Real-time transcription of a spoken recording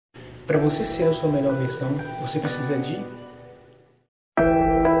Para você ser a sua melhor versão, você precisa de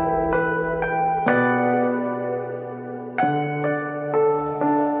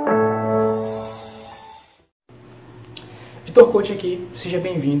Vitor Coach aqui, seja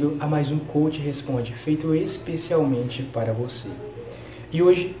bem-vindo a mais um Coach Responde, feito especialmente para você. E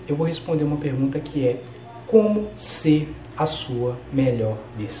hoje eu vou responder uma pergunta que é: como ser a sua melhor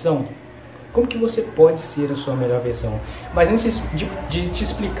versão? Como que você pode ser a sua melhor versão? Mas antes de te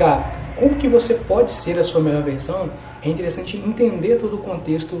explicar como que você pode ser a sua melhor versão, é interessante entender todo o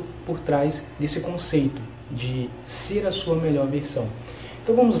contexto por trás desse conceito de ser a sua melhor versão.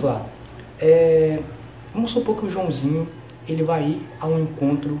 Então vamos lá. Vamos supor que o Joãozinho ele vai ir a um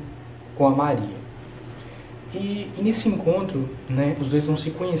encontro com a Maria. E nesse encontro, né, os dois estão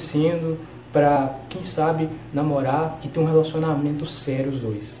se conhecendo para, quem sabe, namorar e ter um relacionamento sério os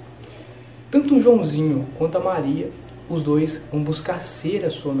dois. Tanto o Joãozinho quanto a Maria, os dois vão buscar ser a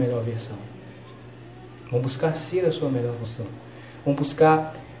sua melhor versão. Vão buscar ser a sua melhor versão. Vão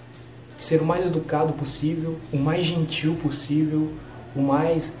buscar ser o mais educado possível, o mais gentil possível, o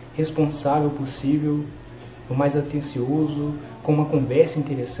mais responsável possível, o mais atencioso, com uma conversa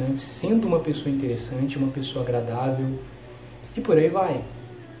interessante, sendo uma pessoa interessante, uma pessoa agradável, e por aí vai.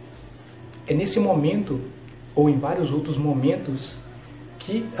 É nesse momento, ou em vários outros momentos,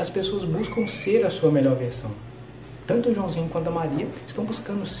 que as pessoas buscam ser a sua melhor versão. Tanto o Joãozinho quanto a Maria estão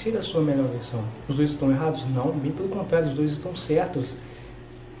buscando ser a sua melhor versão. Os dois estão errados? Não, bem pelo contrário, os dois estão certos.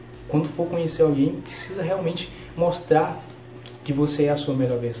 Quando for conhecer alguém, precisa realmente mostrar que você é a sua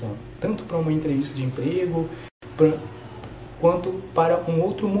melhor versão. Tanto para uma entrevista de emprego, quanto para um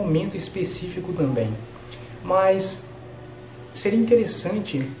outro momento específico também. Mas seria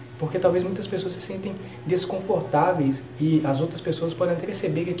interessante, porque talvez muitas pessoas se sentem desconfortáveis e as outras pessoas podem até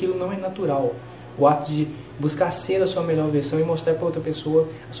perceber que aquilo não é natural. O ato de buscar ser a sua melhor versão e mostrar para outra pessoa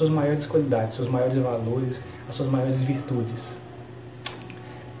as suas maiores qualidades, seus maiores valores, as suas maiores virtudes.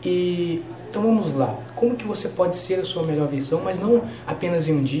 Então vamos lá. Como que você pode ser a sua melhor versão, mas não apenas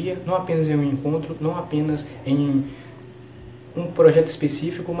em um dia, não apenas em um encontro, não apenas em um projeto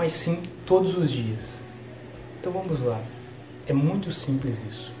específico, mas sim todos os dias. Então vamos lá. É muito simples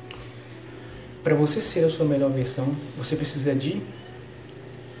isso. Para você ser a sua melhor versão, você precisa de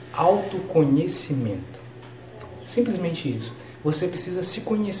autoconhecimento. Simplesmente isso. Você precisa se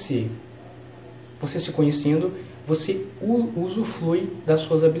conhecer. Você se conhecendo, você usufrui das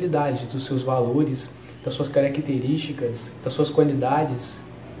suas habilidades, dos seus valores, das suas características, das suas qualidades.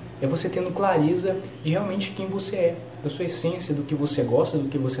 É você tendo clareza de realmente quem você é, da sua essência, do que você gosta, do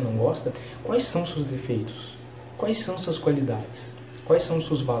que você não gosta. Quais são seus defeitos? Quais são suas qualidades? Quais são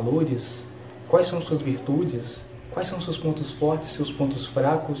seus valores? Quais são suas virtudes? Quais são seus pontos fortes, seus pontos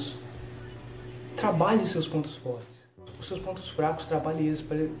fracos? Trabalhe seus pontos fortes. Os seus pontos fracos, trabalhe eles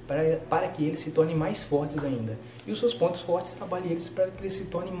para que eles se tornem mais fortes ainda. E os seus pontos fortes, trabalhe eles para que eles se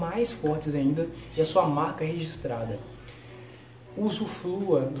tornem mais fortes ainda e a sua marca registrada.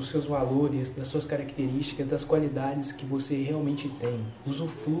 Usufrua dos seus valores, das suas características, das qualidades que você realmente tem.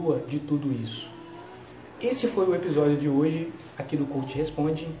 Usufrua de tudo isso. Esse foi o episódio de hoje aqui do Coach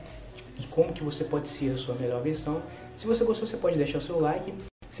Responde e como que você pode ser a sua melhor versão. Se você gostou, você pode deixar o seu like.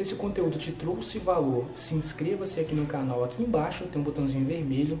 Se esse conteúdo te trouxe valor, se inscreva-se aqui no canal. Aqui embaixo tem um botãozinho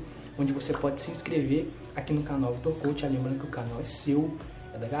vermelho, onde você pode se inscrever aqui no canal Vitor Coach. Lembrando que o canal é seu,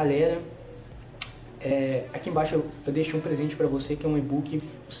 é da galera. Aqui embaixo eu deixo um presente para você, que é um e-book,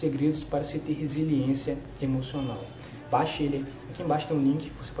 Os Segredos para se ter resiliência emocional. Baixe ele, aqui embaixo tem um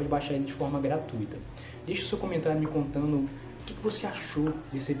link, você pode baixar ele de forma gratuita. Deixe o seu comentário me contando o que você achou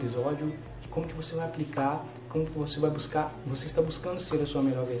desse episódio e como que você vai aplicar, como que você vai buscar, você está buscando ser a sua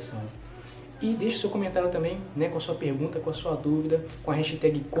melhor versão. E deixe o seu comentário também, né, com a sua pergunta, com a sua dúvida, com a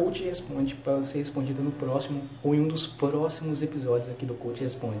hashtag Coach Responde, para ser respondida no próximo ou em um dos próximos episódios aqui do Coach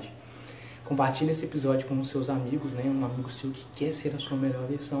Responde. Compartilhe esse episódio com os seus amigos, né, um amigo seu que quer ser a sua melhor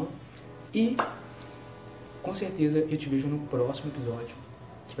versão. E com certeza eu te vejo no próximo episódio,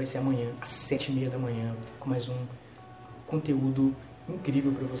 que vai ser amanhã, às 7h30 da manhã, com mais um conteúdo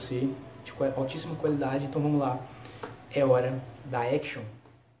incrível para você, de altíssima qualidade. Então vamos lá, é hora da action.